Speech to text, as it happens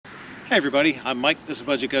Hey everybody, I'm Mike. This is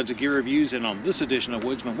Budget Guns and Gear Reviews, and on this edition of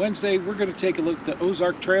Woodsman Wednesday, we're going to take a look at the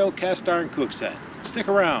Ozark Trail cast iron cook set. Stick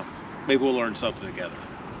around. Maybe we'll learn something together.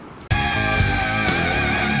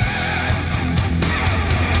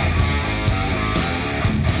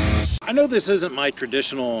 I know this isn't my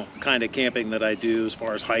traditional kind of camping that I do as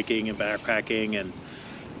far as hiking and backpacking, and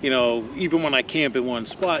you know, even when I camp in one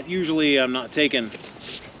spot, usually I'm not taking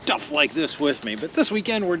stuff like this with me. But this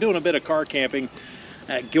weekend we're doing a bit of car camping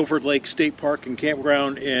at Guilford Lake State Park and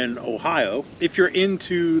Campground in Ohio. If you're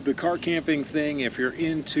into the car camping thing, if you're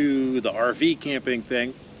into the RV camping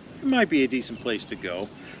thing, it might be a decent place to go.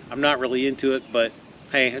 I'm not really into it, but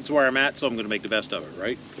hey, it's where I'm at, so I'm going to make the best of it,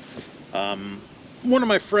 right? One of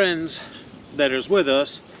my friends that is with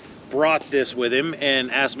us brought this with him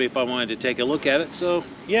and asked me if I wanted to take a look at it, so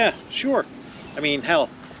yeah, sure. I mean, hell,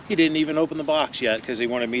 he didn't even open the box yet because he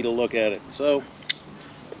wanted me to look at it. So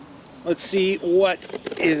let's see what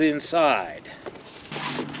is inside.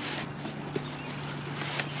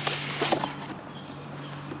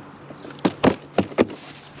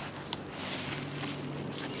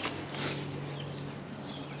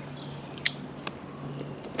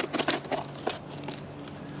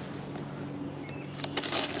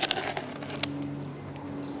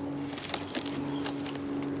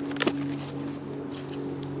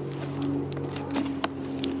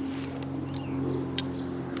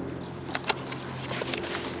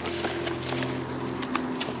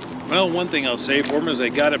 Well, one thing I'll say for them is they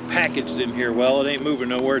got it packaged in here well. It ain't moving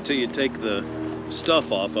nowhere till you take the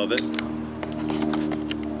stuff off of it.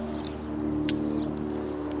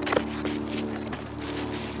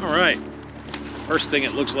 All right, first thing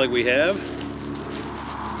it looks like we have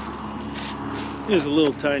is a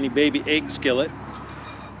little tiny baby egg skillet.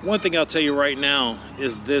 One thing I'll tell you right now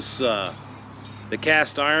is this, the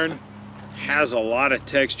cast iron has a lot of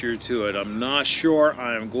texture to it. I'm not sure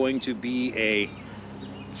I'm going to be a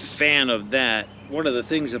fan of that. One of the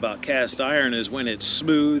things about cast iron is when it's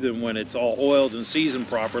smooth and when it's all oiled and seasoned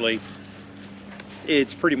properly,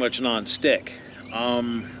 it's pretty much non-stick.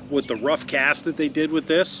 With the rough cast that they did with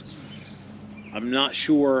this, I'm not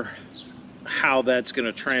sure how that's going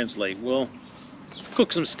to translate. We'll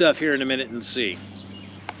cook some stuff here in a minute and see.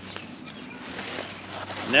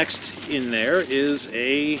 Next in there is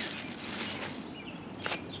a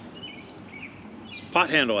pot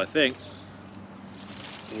handle, I think.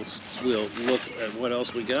 We'll look at what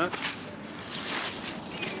else we got.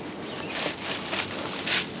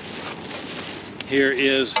 Here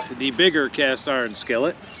is the bigger cast iron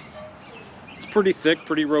skillet. It's pretty thick,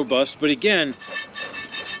 pretty robust, but again,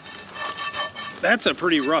 that's a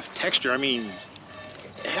pretty rough texture. I mean,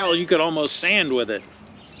 hell, you could almost sand with it.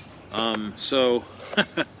 So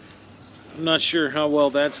I'm not sure how well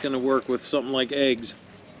that's going to work with something like eggs.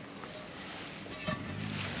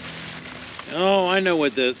 Oh, I know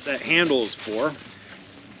what that handle is for.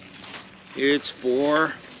 It's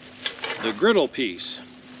for the griddle piece.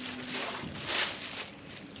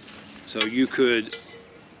 So you could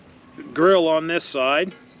grill on this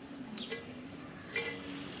side.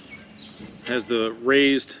 Has the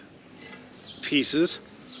raised pieces.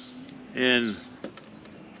 And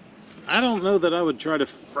I don't know that I would try to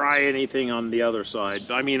fry anything on the other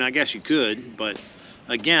side. I mean, I guess you could, but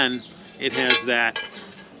again, it has that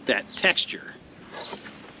texture.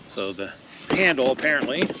 So the handle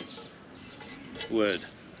apparently would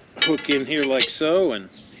hook in here like so and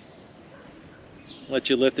let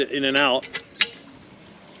you lift it in and out,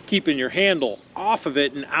 keeping your handle off of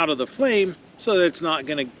it and out of the flame so that it's not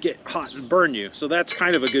going to get hot and burn you. So that's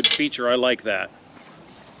kind of a good feature. I like that.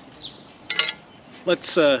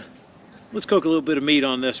 Let's cook a little bit of meat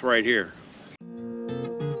on this right here.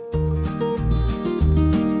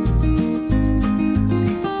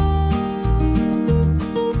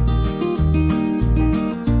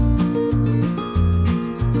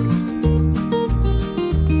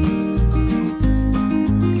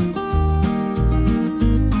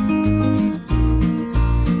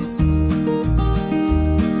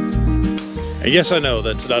 And yes, I know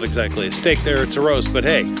that's not exactly a steak there, it's a roast, but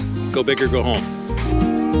hey, go big or go home.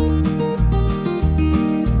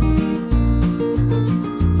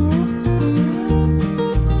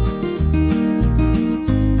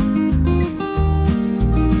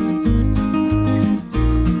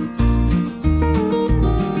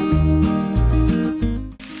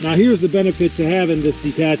 Now here's the benefit to having this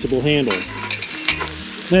detachable handle.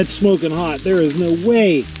 That's smoking hot. There is no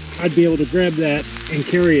way I'd be able to grab that and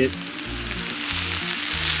carry it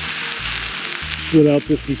without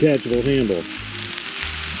this detachable handle.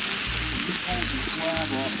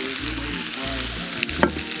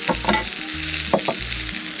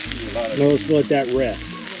 Now let's let that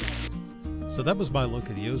rest. So that was my look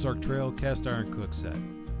at the Ozark Trail cast iron cook set.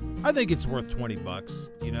 I think it's worth 20 bucks.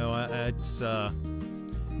 You know, it's a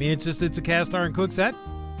cast iron cook set,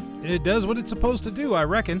 and it does what it's supposed to do, I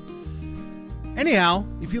reckon. Anyhow,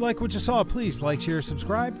 if you like what you saw, please like, share,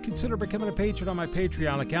 subscribe. Consider becoming a patron on my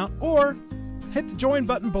Patreon account, or hit the join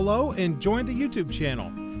button below and join the YouTube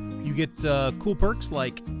channel. You get cool perks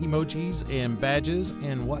like emojis and badges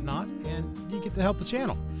and whatnot, and you get to help the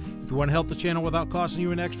channel. If you want to help the channel without costing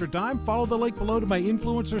you an extra dime, follow the link below to my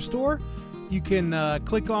influencer store. You can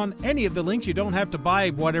click on any of the links. You don't have to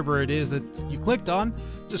buy whatever it is that you clicked on.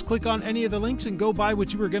 Just click on any of the links and go buy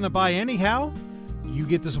what you were going to buy anyhow. You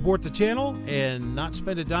get to support the channel and not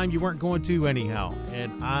spend a dime you weren't going to anyhow.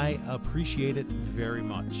 And I appreciate it very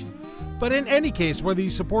much. But in any case, whether you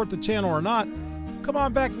support the channel or not, come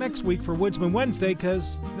on back next week for Woodsman Wednesday,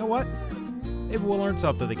 because you know what? Maybe we'll learn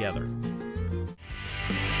something together.